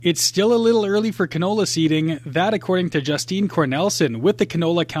It's still a little early for canola seeding, that according to Justine Cornelson with the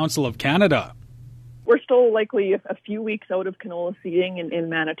Canola Council of Canada. We're still likely a few weeks out of canola seeding in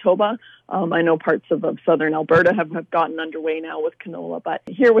Manitoba. I know parts of southern Alberta have gotten underway now with canola, but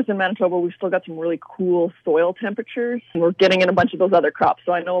here within Manitoba, we've still got some really cool soil temperatures. We're getting in a bunch of those other crops,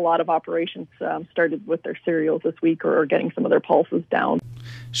 so I know a lot of operations started with their cereals this week or getting some of their pulses down.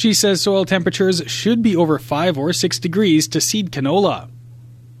 She says soil temperatures should be over 5 or 6 degrees to seed canola.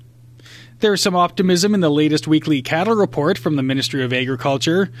 There's some optimism in the latest weekly cattle report from the Ministry of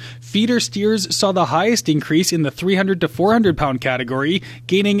Agriculture. Feeder steers saw the highest increase in the 300 to 400 pound category,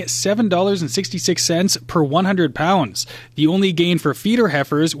 gaining $7.66 per 100 pounds. The only gain for feeder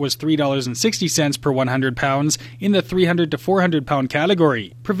heifers was $3.60 per 100 pounds in the 300 to 400 pound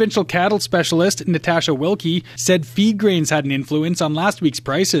category. Provincial cattle specialist Natasha Wilkie said feed grains had an influence on last week's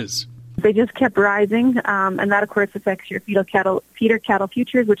prices. They just kept rising, and that, of course, affects your feeder cattle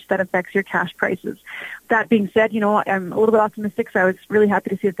futures, which then affects your cash prices. That being said, I'm a little bit optimistic, so I was really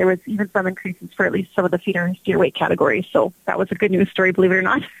happy to see that there was even some increases for at least some of the feeder steer weight categories. So that was a good news story, believe it or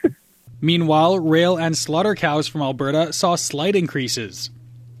not. Meanwhile, rail and slaughter cows from Alberta saw slight increases.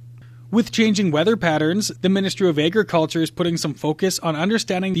 With changing weather patterns, the Ministry of Agriculture is putting some focus on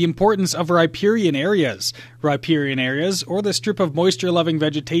understanding the importance of riparian areas. Riparian areas, or the strip of moisture-loving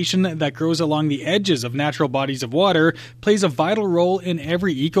vegetation that grows along the edges of natural bodies of water, plays a vital role in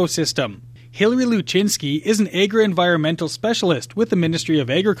every ecosystem. Hillary Luchinsky is an agri-environmental specialist with the Ministry of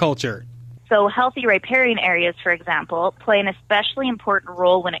Agriculture. So healthy riparian areas, for example, play an especially important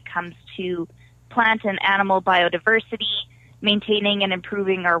role when it comes to plant and animal biodiversity, maintaining and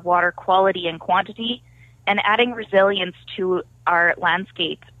improving our water quality and quantity, and adding resilience to our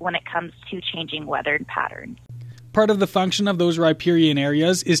landscape when it comes to changing weather patterns. Part of the function of those riparian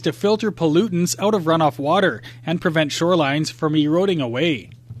areas is to filter pollutants out of runoff water and prevent shorelines from eroding away.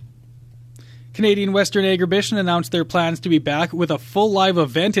 Canadian Western Agribition announced their plans to be back with a full live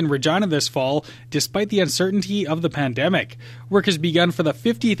event in Regina this fall, despite the uncertainty of the pandemic. Work has begun for the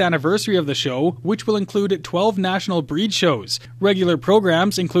 50th anniversary of the show, which will include 12 national breed shows. Regular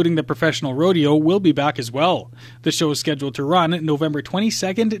programs, including the professional rodeo, will be back as well. The show is scheduled to run November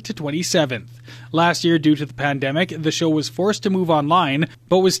 22nd to 27th. Last year, due to the pandemic, the show was forced to move online,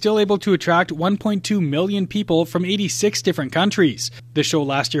 but was still able to attract 1.2 million people from 86 different countries. The show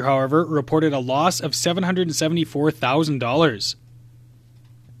last year, however, reported a loss of $774,000.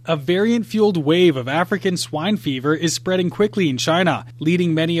 A variant-fueled wave of African swine fever is spreading quickly in China,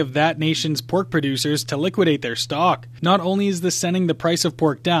 leading many of that nation's pork producers to liquidate their stock. Not only is this sending the price of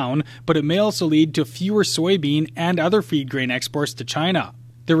pork down, but it may also lead to fewer soybean and other feed grain exports to China.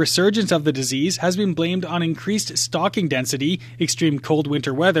 The resurgence of the disease has been blamed on increased stocking density, extreme cold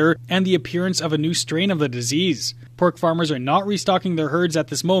winter weather, and the appearance of a new strain of the disease. Pork farmers are not restocking their herds at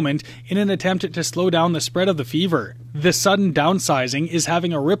this moment in an attempt to slow down the spread of the fever. The sudden downsizing is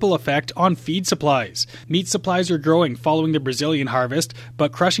having a ripple effect on feed supplies. Meat supplies are growing following the Brazilian harvest,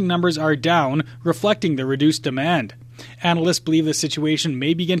 but crushing numbers are down, reflecting the reduced demand. Analysts believe the situation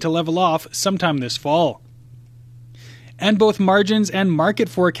may begin to level off sometime this fall. And both margins and market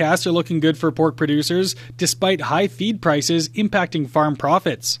forecasts are looking good for pork producers, despite high feed prices impacting farm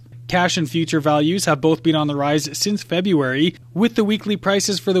profits. Cash and future values have both been on the rise since February, with the weekly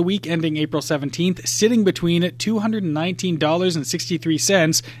prices for the week ending April 17th sitting between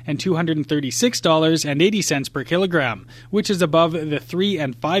 $219.63 and $236.80 per kilogram, which is above the 3-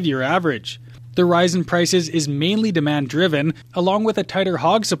 and 5-year average. The rise in prices is mainly demand-driven, along with a tighter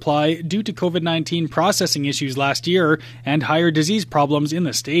hog supply due to COVID-19 processing issues last year and higher disease problems in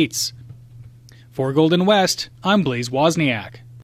the States. For Golden West, I'm Blaise Wozniak.